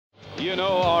You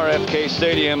know RFK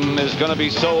Stadium is going to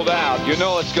be sold out. You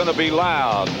know it's going to be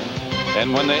loud.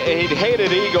 And when the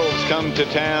hated Eagles come to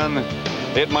town,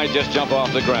 it might just jump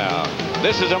off the ground.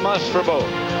 This is a must for both.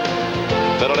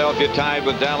 Philadelphia tied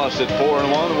with Dallas at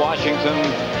 4-1. Washington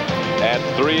at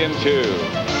 3-2.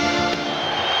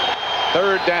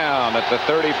 Third down at the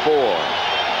 34.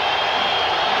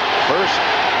 First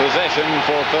possession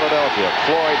for Philadelphia.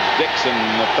 Floyd Dixon,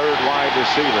 the third wide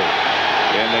receiver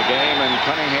in the game, and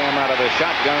Cunningham out of the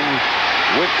shotgun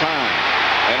with time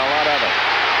and a lot of it.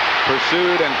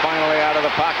 Pursued and finally out of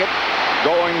the pocket,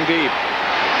 going deep.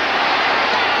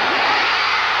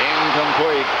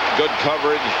 Incomplete. Good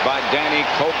coverage by Danny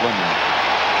Copeland.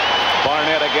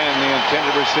 Barnett again, the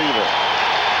intended receiver.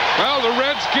 Well, the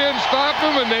Redskins stopped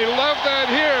him, and they love that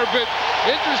here. But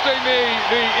interesting,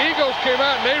 the Eagles came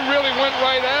out, and they really went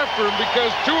right after him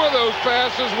because two of those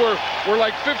passes were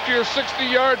like 50 or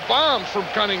 60-yard bombs from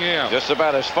Cunningham. Just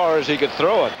about as far as he could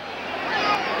throw it.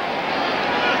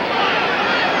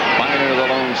 Minor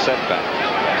the lone setback.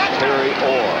 That's Terry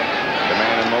Orr. The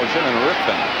man in motion, and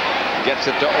Ripken gets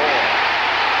it to Orr.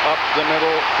 Up the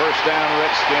middle, first down,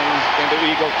 Redskins into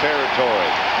Eagle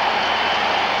territory.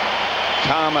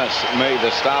 Thomas made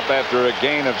the stop after a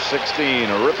gain of 16.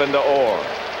 Ripping to Orr.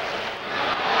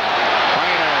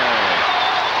 Feiner.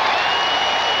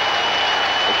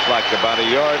 Looks like about a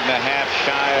yard and a half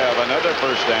shy of another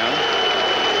first down.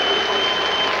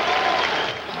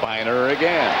 Feiner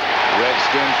again.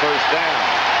 Redskin first down.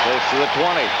 Close to the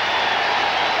 20.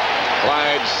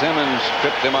 Clyde Simmons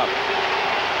tripped him up.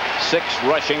 6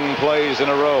 rushing plays in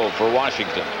a row for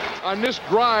Washington. On this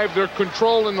drive, they're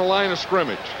controlling the line of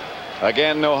scrimmage.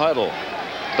 Again, no huddle.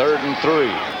 3rd and 3.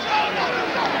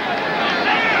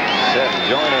 Seth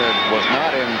Joyner was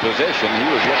not in position. He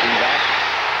was looking back.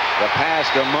 The pass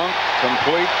to Monk,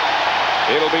 complete.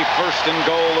 It'll be 1st and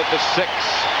goal at the 6.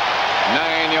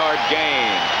 9-yard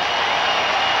gain.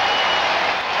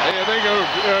 Hey, I think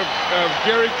of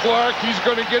Gary Clark. He's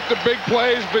going to get the big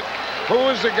plays, but who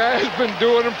is the guy who's been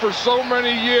doing them for so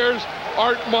many years?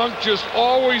 Art Monk just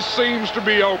always seems to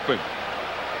be open.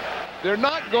 They're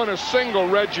not going to single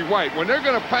Reggie White. When they're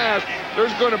going to pass,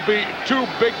 there's going to be 2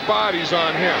 big bodies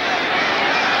on him.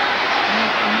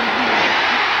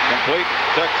 Complete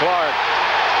to Clark.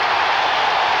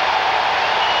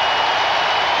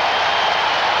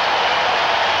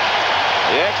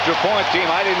 The extra point team,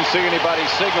 I didn't see anybody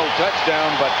signal touchdown,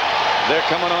 but they're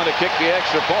coming on to kick the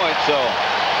extra point, so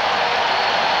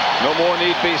no more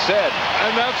need be said.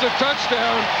 And that's a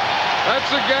touchdown. That's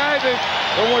the guy that,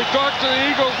 when we talked to the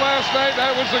Eagles last night,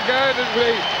 that was the guy that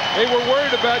they were worried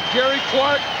about, Gary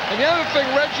Clark. And the other thing,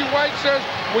 Reggie White says,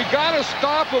 we got to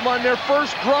stop them on their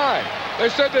first drive. They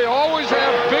said they always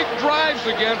have big drives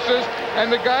against us,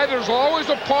 and the guy that's always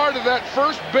a part of that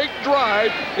first big drive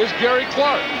is Gary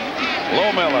Clark.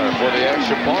 Lohmiller for the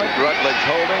extra point. Rutledge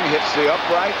holding, hits the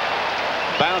upright.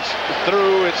 Bounce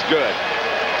through, it's good.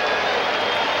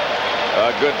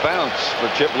 A good bounce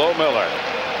for Chip Lohmiller.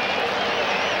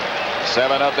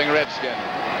 7-0 Redskins.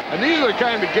 And these are the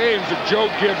kind of games that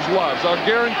Joe Gibbs loves. I'll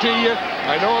guarantee you,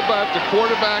 I know about the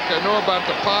quarterback, I know about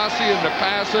the posse and the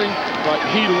passing, but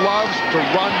he loves to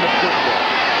run the football.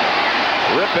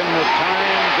 Ripping with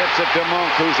time, gets it to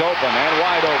Monk, who's open and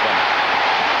wide open.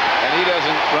 And he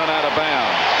doesn't run out of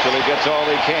bounds till he gets all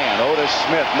he can. Otis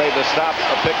Smith made the stop,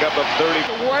 a pickup of 30.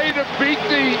 The way to beat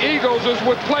the Eagles is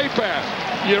with play pass.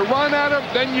 You run at them,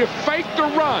 then you fake the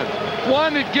run.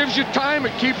 1, it gives you time.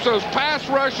 It keeps those pass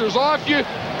rushers off you.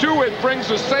 2, it brings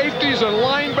the safeties and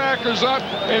linebackers up,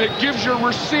 and it gives your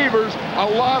receivers a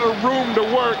lot of room to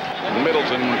work.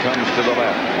 Middleton comes to the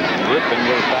left. Rippon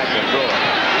goes back to throw it.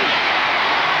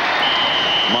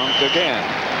 Monk again.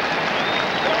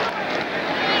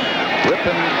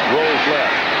 Rippon rolls left.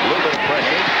 A little bit of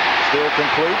pressure. Still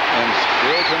complete, and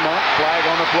still to Monk. Flag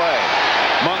on the play.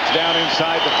 Monk's down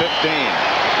inside the 15.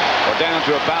 Or down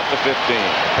to about the 15.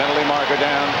 Penalty marker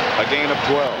down, a gain of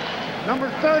 12. Number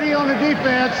 30 on the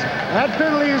defense. That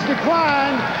penalty is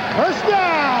declined. First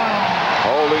down.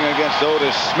 Holding against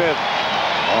Otis Smith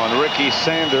on Ricky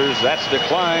Sanders. That's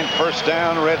declined. First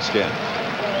down, Redskins.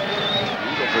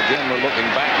 Eagles again were looking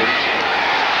backwards.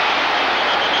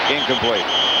 Incomplete.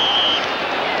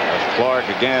 That's Clark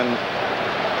again.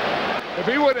 If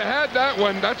he would have had that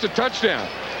one, that's a touchdown.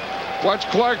 Watch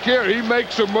Clark here. He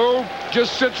makes a move,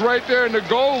 just sits right there in the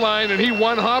goal line, and he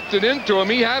one-hopped it into him.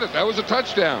 He had it. That was a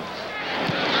touchdown.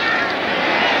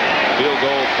 Field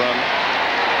goal from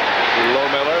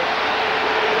Lohmiller.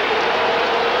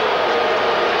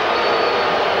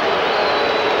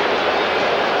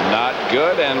 Not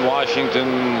good, and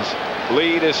Washington's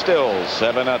lead is still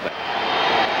 7-0.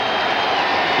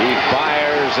 He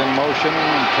fires in motion.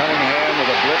 Cunningham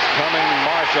with a blitz coming.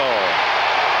 Marshall.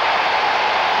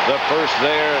 The first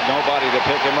there. Nobody to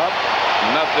pick him up.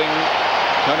 Nothing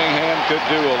Cunningham could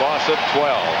do. A loss of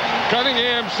 12.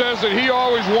 Cunningham says that he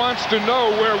always wants to know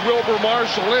where Wilbur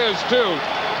Marshall is, too.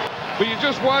 But you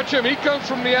just watch him. He comes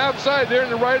from the outside there in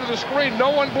the right of the screen. No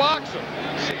one blocks him.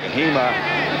 Hema.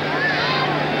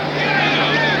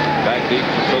 Back deep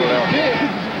for Philadelphia.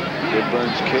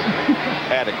 Goodburn's kick.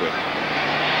 Adequate.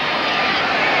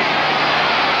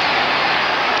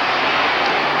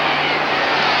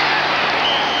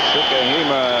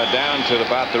 Hema down to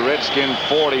about the Redskin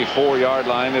 44-yard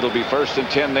line. It'll be 1st and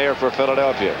 10 there for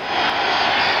Philadelphia.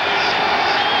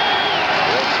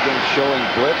 Redskins showing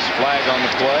blitz. Flag on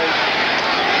the play.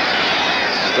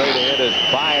 Straight ahead is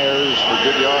Byers for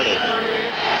good yardage.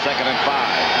 2nd and 5.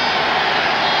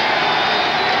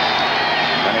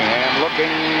 Cunningham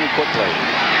looking quickly.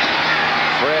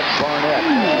 Fred Barnett.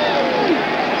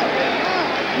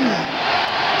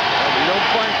 You don't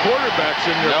find quarterbacks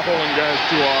in there pulling guys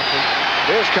too often.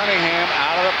 Here's Cunningham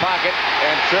out of the pocket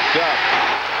and tripped up.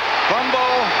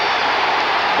 Fumble.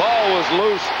 Ball was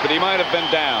loose, but he might have been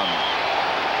down.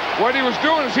 What he was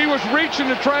doing is he was reaching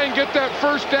to try and get that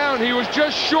first down. He was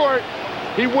just short.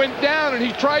 He went down and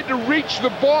he tried to reach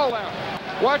the ball out.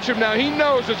 Watch him now. He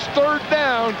knows it's 3rd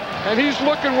down, and he's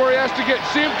looking where he has to get.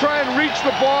 See him try and reach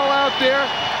the ball out there,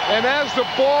 and as the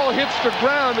ball hits the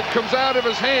ground, it comes out of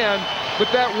his hand,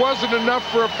 but that wasn't enough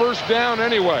for a first down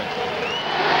anyway.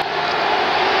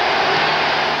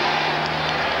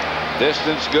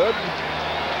 Distance good.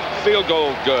 Field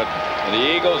goal good. And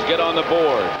the Eagles get on the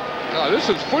board. Oh, this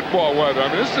is football weather. I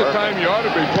mean, this is the time you ought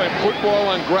to be playing football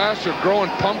on grass or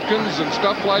growing pumpkins and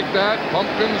stuff like that.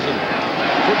 Pumpkins and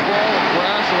football and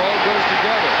grass, it all goes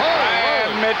together.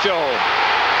 And Mitchell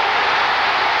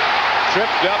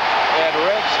tripped up at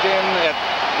Redskin at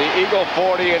the Eagle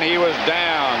 40, and he was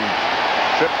down.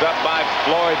 Tripped up by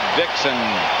Floyd Dixon.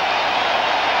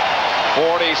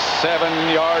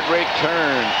 47-yard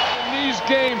return. In these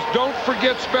games, don't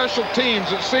forget special teams.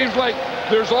 It seems like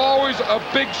there's always a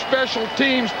big special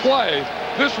teams play.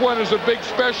 This one is a big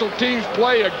special teams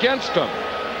play against them.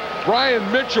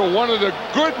 Brian Mitchell, one of the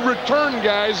good return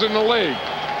guys in the league.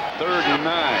 3rd and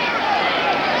 9.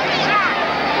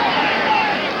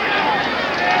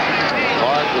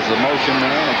 Clark was the motion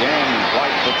man. Again,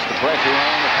 White puts the pressure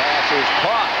on. The pass is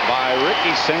caught by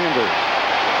Ricky Sanders.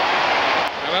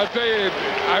 And I'll tell you,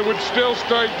 I would still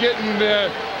start getting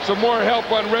some more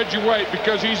help on Reggie White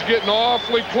because he's getting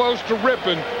awfully close to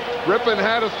Rippon. Rippon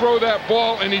had to throw that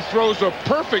ball, and he throws a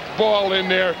perfect ball in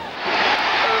there.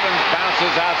 Irvin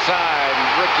bounces outside.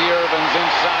 Ricky Irvin's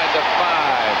inside the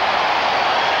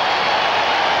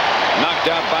 5. Knocked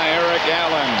out by Eric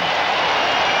Allen.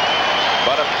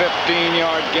 But a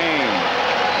 15-yard gain.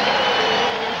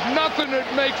 There's nothing that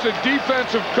makes a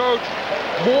defensive coach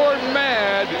more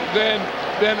mad than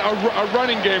a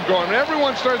running game going. And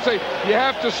everyone starts saying, you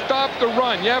have to stop the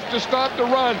run. You have to stop the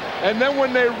run. And then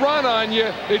when they run on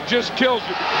you, it just kills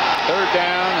you. 3rd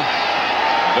down,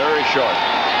 very short.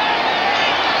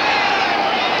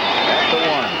 At the 1.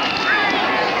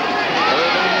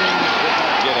 Irvin did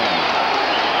not get in.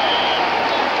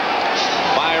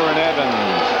 Byron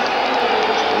Evans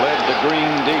led the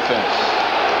Green defense.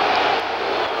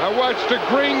 I watched the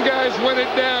Green guys win it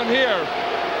down here.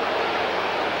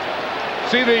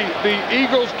 See, the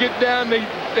Eagles get down, they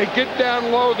get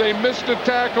down low, they miss the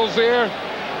tackles there,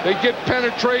 they get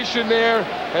penetration there,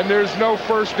 and there's no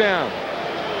first down.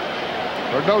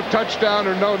 Or no touchdown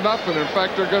or no nothing. In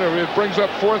fact, it brings up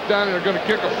 4th down and they're gonna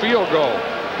kick a field goal.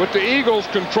 But the Eagles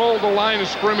control the line of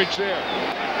scrimmage there.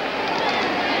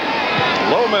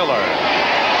 Lohmiller.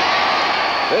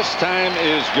 This time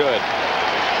is good.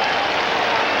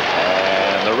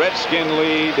 And the Redskin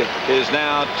lead is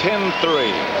now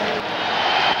 10-3.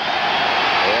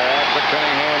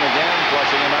 Cunningham again,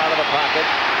 flushing him out of the pocket.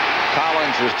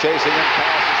 Collins was chasing him.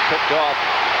 Pass is picked off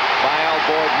by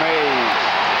Alboyd Mays.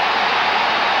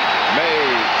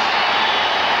 Mays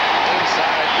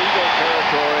inside Eagle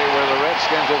territory where the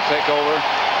Redskins will take over.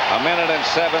 1 minute and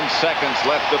 7 seconds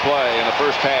left to play in the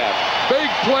first half. Big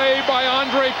play by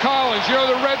Andre Collins. You know,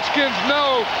 the Redskins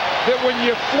know that when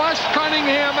you flush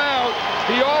Cunningham out,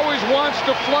 he always wants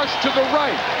to flush to the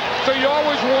right. So you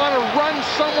always want to run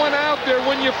someone out there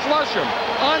when you flush him.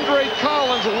 Andre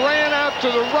Collins ran out to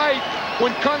the right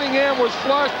when Cunningham was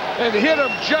flushed and hit him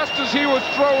just as he was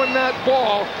throwing that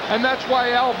ball, and that's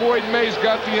why Alboyd Mays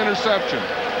got the interception.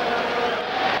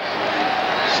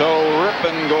 So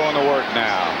Rippon going to work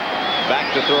now. Back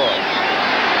to throw it.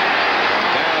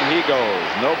 Down he goes.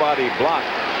 Nobody blocked.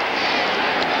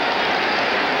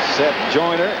 Seth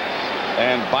Joyner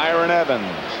and Byron Evans.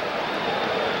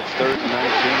 3rd and 19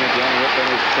 again. Rippon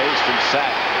is chased and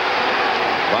sacked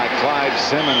by Clyde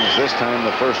Simmons. This time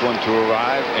the first one to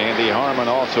arrive. Andy Harmon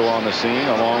also on the scene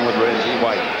along with Reggie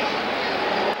White.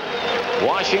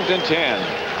 Washington 10.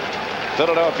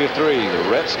 Philadelphia 3. The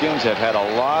Redskins have had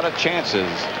a lot of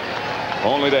chances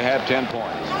only to have 10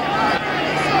 points.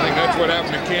 I think that's what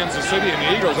happened to Kansas City and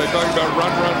the Eagles. They talk about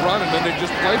run, run, run, and then they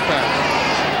just play fast.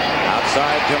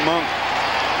 Outside to Monk.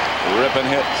 Rippon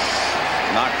hits.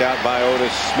 Knocked out by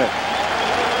Otis Smith.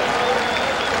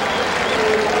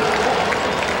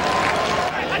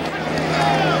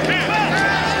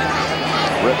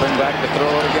 Rippon back to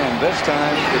throw it again. This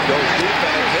time it goes deep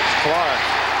and it hits Clark.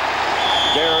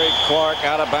 Gary Clark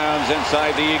out of bounds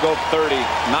inside the Eagle 30.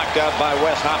 Knocked out by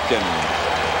Wes Hopkins.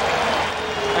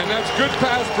 And that's good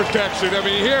pass protection. I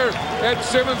mean, here, Ed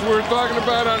Simmons, we were talking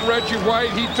about on Reggie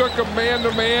White. He took a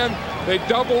man-to-man. They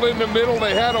doubled in the middle.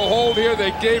 They had a hold here.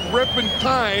 They gave Rippon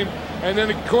time. And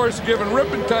then, of course, giving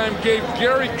Rippon time gave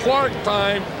Gary Clark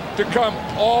time to come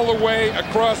all the way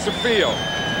across the field.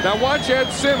 Now watch Ed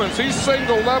Simmons. He's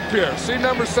singled up here. See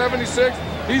number 76?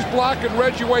 He's blocking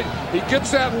Reggie White. He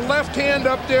gets that left hand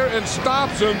up there and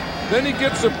stops him. Then he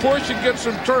gets a push and gets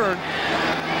him turned.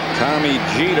 Tommy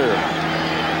Jeter.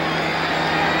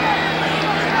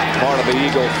 Part of the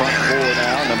Eagle front four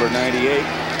now, number 98.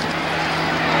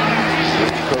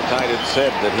 Kotite had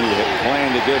said that he had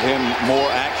planned to give him more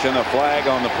action, a flag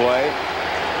on the play.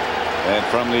 And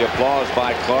from the applause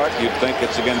by Clark, you'd think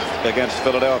it's against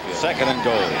Philadelphia. 2nd and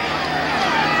goal.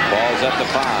 Ball's at the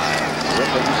 5.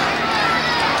 Rippon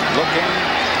looking.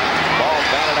 Ball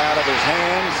batted out of his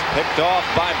hands. Picked off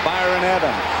by Byron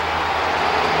Evans.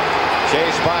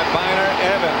 Chased by Byron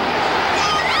Evans.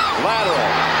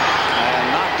 Lateral. And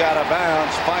knocked out of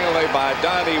bounds finally by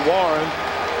Donnie Warren.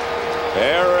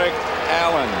 Eric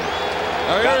Allen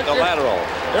got the lateral.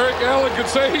 Eric Allen could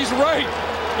say he's right.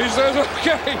 He says,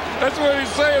 okay, that's what he's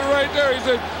saying right there. He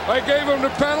said, I gave him the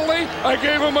penalty, I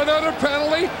gave him another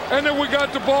penalty, and then we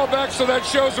got the ball back, so that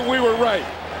shows that we were right.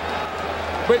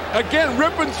 But again,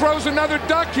 Rippon throws another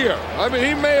duck here. I mean,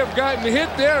 he may have gotten hit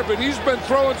there, but he's been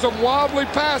throwing some wobbly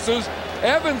passes.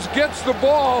 Evans gets the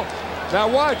ball. Now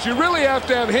watch, you really have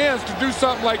to have hands to do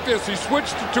something like this. He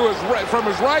switched to his right, from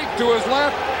his right to his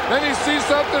left. Then he sees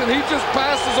something and he just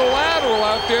passes a lateral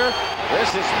out there.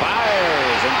 This is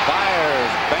Byers, and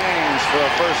Byers bangs for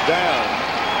a first down.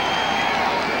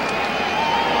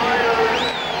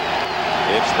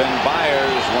 It's been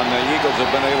Byers when the Eagles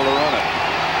have been able to run it.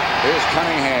 Here's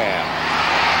Cunningham.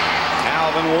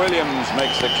 Calvin Williams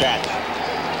makes the catch.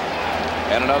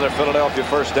 And another Philadelphia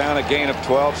first down, a gain of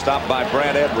 12, stopped by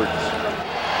Brad Edwards.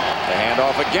 The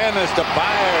handoff again is to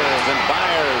Byers, and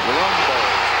Byers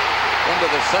rumbles into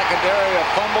the secondary, a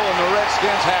fumble, and the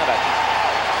Redskins have it.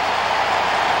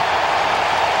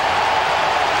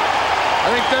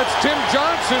 I think that's Tim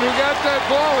Johnson who got that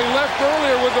ball. He left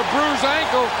earlier with a bruised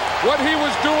ankle. What he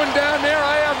was doing down there,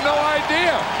 I have no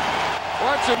idea.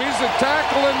 Watch him, he's a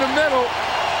tackle in the middle.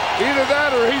 Either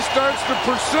that or he starts to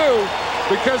pursue,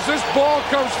 because this ball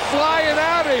comes flying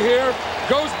out of here,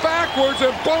 goes backwards,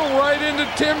 and boom, right into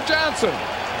Tim Johnson.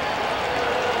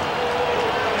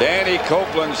 Danny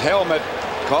Copeland's helmet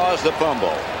caused the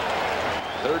fumble.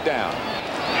 3rd down.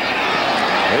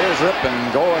 Here's Rippon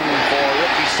going for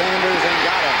Ricky Sanders and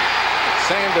got him.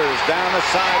 Sanders down the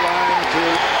sideline to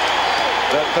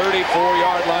the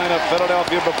 34-yard line of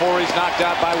Philadelphia before he's knocked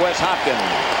out by Wes Hopkins.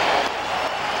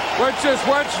 Watch this,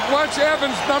 watch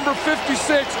Evans, number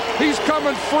 56. He's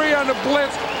coming free on the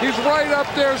blitz. He's right up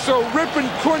there, so Rippon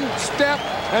couldn't step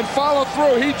and follow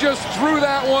through. He just threw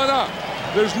that one up.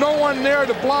 There's no one there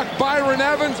to block Byron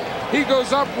Evans. He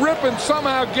goes up, Rippon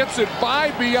somehow gets it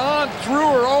by, beyond, through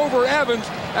or over Evans,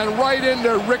 and right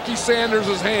into Ricky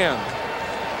Sanders' hand.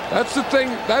 That's the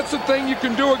thing you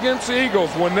can do against the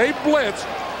Eagles. When they blitz,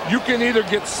 you can either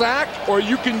get sacked or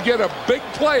you can get a big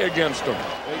play against them.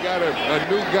 They got a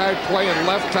new guy playing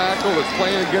left tackle that's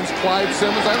playing against Clyde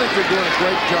Simmons. I think they're doing a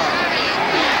great job.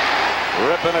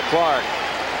 Rippon to Clark.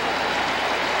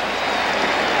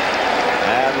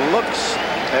 And looks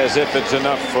as if it's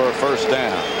enough for a first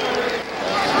down.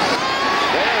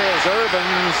 There is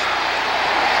Irvins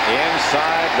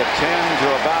inside the 10 to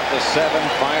about the 7,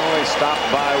 finally stopped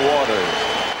by Waters.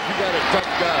 You got a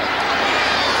tough guy.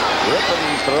 Rippon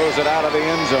throws it out of the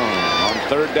end zone on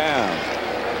 3rd down.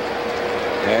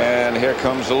 And here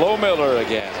comes Lohmiller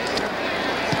again.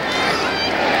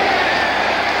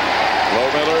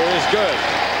 Lohmiller is good.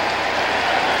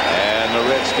 And the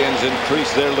Redskins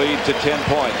increase their lead to 10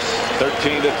 points,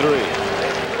 13-3.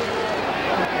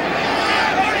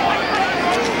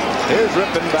 Here's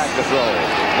Rippon back to throw.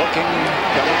 Looking,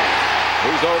 coming.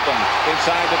 He's open.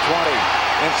 Inside the 20.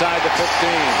 Inside the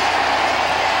 15.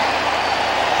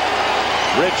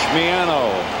 Rich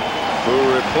Miano,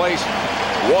 who replaced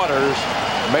Waters,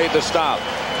 made the stop.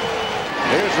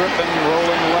 Here's Rippon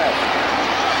rolling left.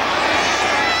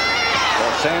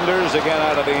 Well, Sanders again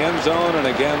out of the end zone, and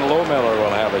again Lohmiller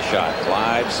will have a shot.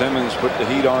 Clyde Simmons put the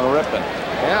heat on Rippon.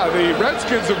 Yeah, the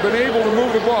Redskins have been able to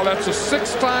move the ball. That's the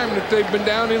 6th time that they've been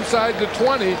down inside the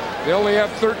 20. They only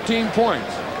have 13 points.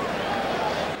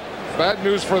 Bad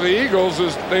news for the Eagles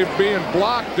is they're being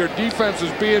blocked. Their defense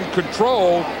is being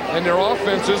controlled, and their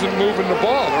offense isn't moving the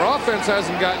ball. Their offense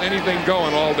hasn't gotten anything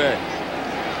going all day.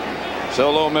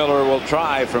 So Lohmiller will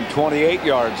try from 28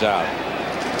 yards out.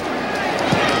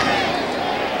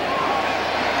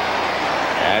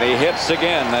 And he hits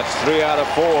again. That's 3 out of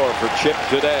 4 for Chip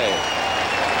today.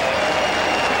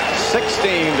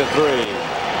 16-3.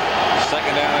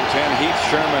 Second down and 10. Heath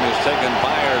Sherman has taken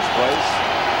Byers' place.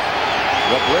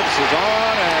 The blitz is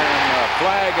on, and the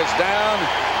flag is down.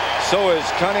 So is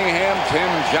Cunningham. Tim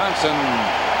Johnson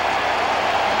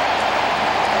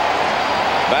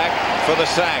back for the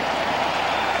sack.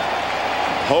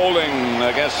 Holding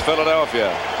against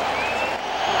Philadelphia.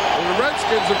 Well, the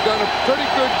Redskins have done a pretty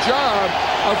good job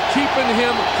of keeping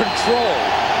him controlled.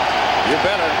 You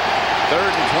better. 3rd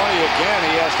and 20 again.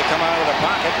 He has to come out of the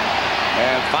pocket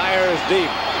and fires deep.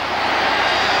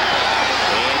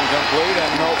 Incomplete,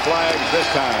 and no flags this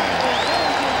time.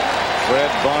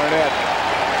 Fred Barnett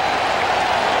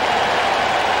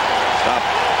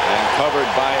stopped and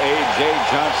covered by A.J.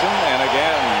 Johnson. And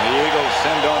again, the Eagles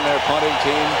send on their punting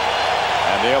team.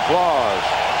 And the applause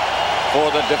for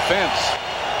the defense.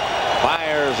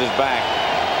 Byers is back.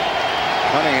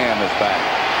 Cunningham is back.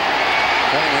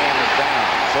 Cunningham is down.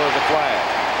 So is the flag.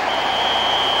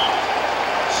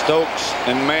 Stokes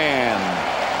and Mann.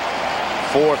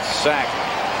 4th sack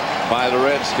by the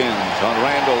Redskins on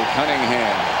Randall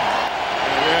Cunningham.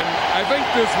 And I think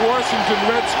this Washington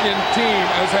Redskin team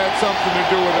has had something to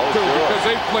do with it too, because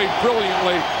they played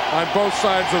brilliantly on both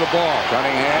sides of the ball.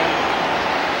 Cunningham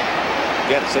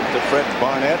gets it to Fred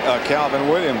Barnett.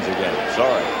 Calvin Williams again.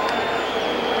 Sorry.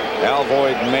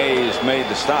 Alvoid Mays made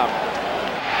the stop.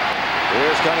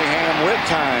 Here's Cunningham with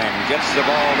time. Gets the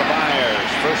ball to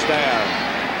Byers. First down.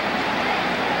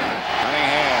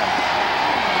 Cunningham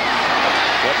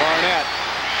to Barnett.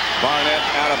 Barnett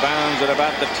out of bounds at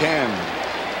about the 10.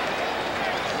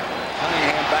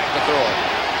 Cunningham back to throw it.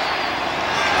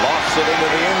 Lofts it into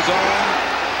the end zone.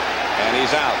 And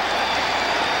he's out.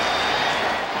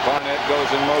 Barnett goes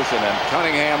in motion, and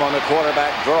Cunningham on the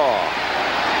quarterback draw.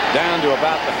 Down to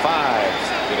about the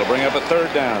 5. It'll bring up a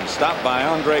 3rd down. Stopped by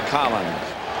Andre Collins.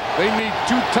 They need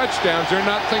 2 touchdowns. They're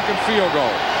not thinking field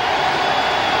goal.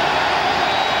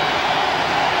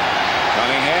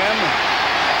 Cunningham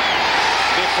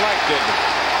deflected.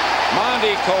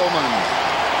 Monty Coleman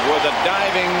with a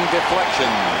diving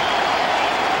deflection.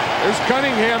 There's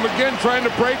Cunningham again trying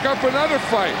to break up another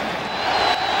fight.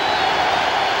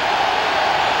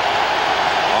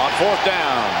 On 4th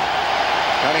down.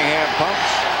 Cunningham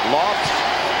pumps. Lofts.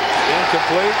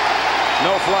 Incomplete.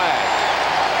 No flag.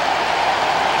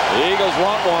 The Eagles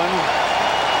want one,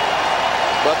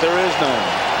 but there is none.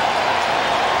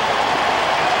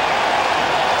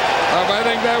 I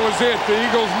think that was it. The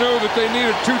Eagles knew that they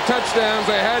needed 2 touchdowns.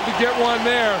 They had to get one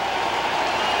there.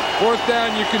 4th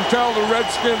down, you can tell the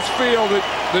Redskins feel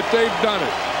that they've done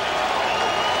it.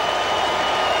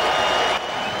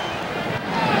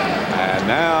 And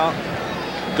now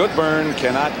Goodburn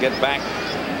cannot get back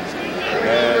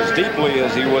as deeply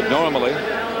as he would normally.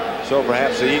 So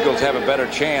perhaps the Eagles have a better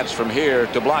chance from here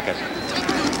to block it.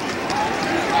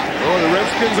 Oh, the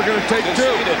Redskins are going to take 2.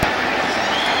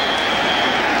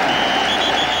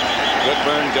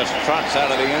 Goodburn just trots out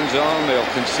of the end zone. They'll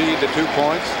concede the 2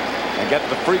 points and get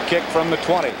the free kick from the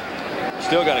 20.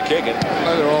 Still got to kick it.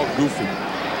 Oh, they're all goofy.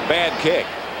 Bad kick.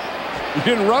 You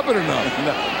didn't rub it enough.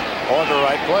 No. Or the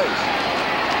right place.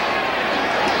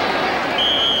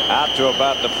 Out to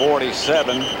about the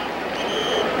 47.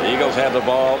 The Eagles have the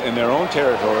ball in their own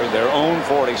territory, their own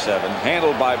 47,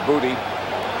 handled by Booty.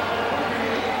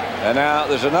 And now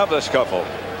there's another scuffle.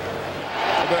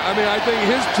 I mean, I think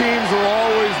his teams are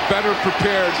always better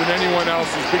prepared than anyone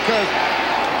else's, because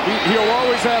he'll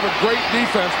always have a great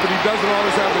defense, but he doesn't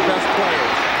always have the best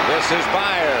players. This is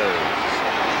Byers.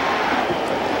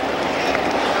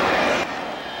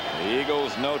 The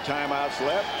Eagles, no timeouts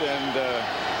left, and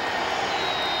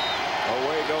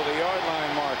away go the yard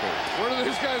line markers. Where do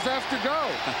these guys have to go?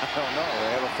 I don't know.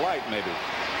 They have a flight, maybe.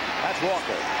 That's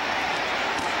Walker.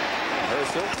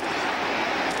 Herschel.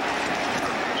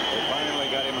 They finally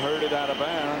got him herded it out of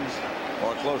bounds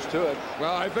or close to it.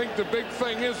 Well, I think the big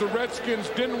thing is the Redskins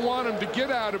didn't want him to get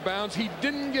out of bounds. He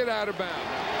didn't get out of bounds.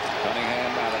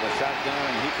 Cunningham out of the shotgun,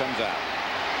 and he comes out.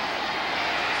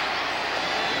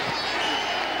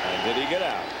 And did he get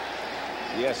out?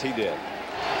 Yes, he did.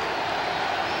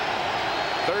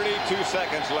 32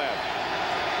 seconds left.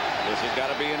 This has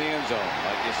got to be in the end zone,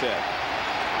 like you said.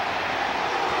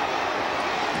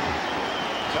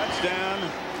 Touchdown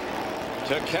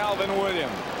to Calvin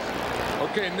Williams.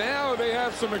 Okay, now they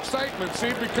have some excitement,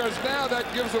 see, because now that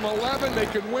gives them 11. They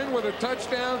can win with a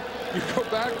touchdown. You go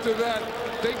back to that,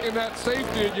 thinking that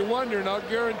safety, and you wonder, and I'll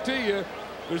guarantee you,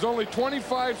 there's only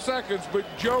 25 seconds, but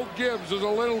Joe Gibbs is a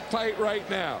little tight right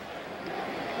now.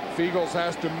 Eagles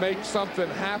has to make something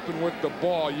happen with the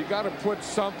ball. You got to put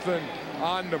something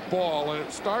on the ball, and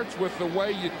it starts with the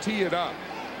way you tee it up.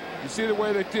 You see the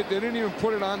way they did? They didn't even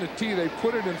put it on the tee. They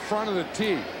put it in front of the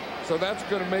tee. So that's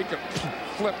going to make it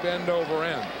flip end over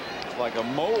end. It's like a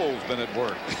mole's been at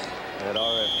work at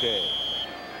RFK.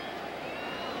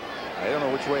 I don't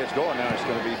know which way it's going now. It's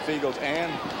going to be Fiegels,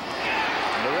 and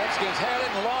the Redskins had it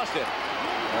and lost it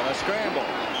on a scramble.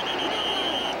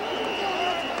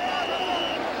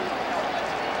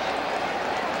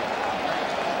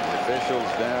 The officials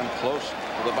down close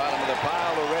to the bottom of the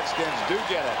pile. The Redskins do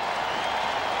get it.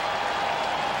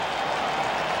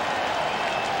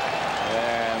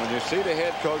 And when you see the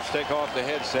head coach take off the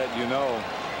headset, you know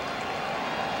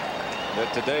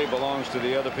that today belongs to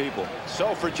the other people.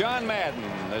 So for John Madden,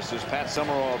 this is Pat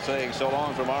Summerall saying so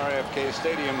long from RFK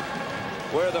Stadium,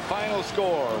 where the final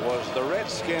score was the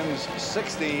Redskins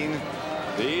 16,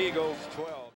 the Eagles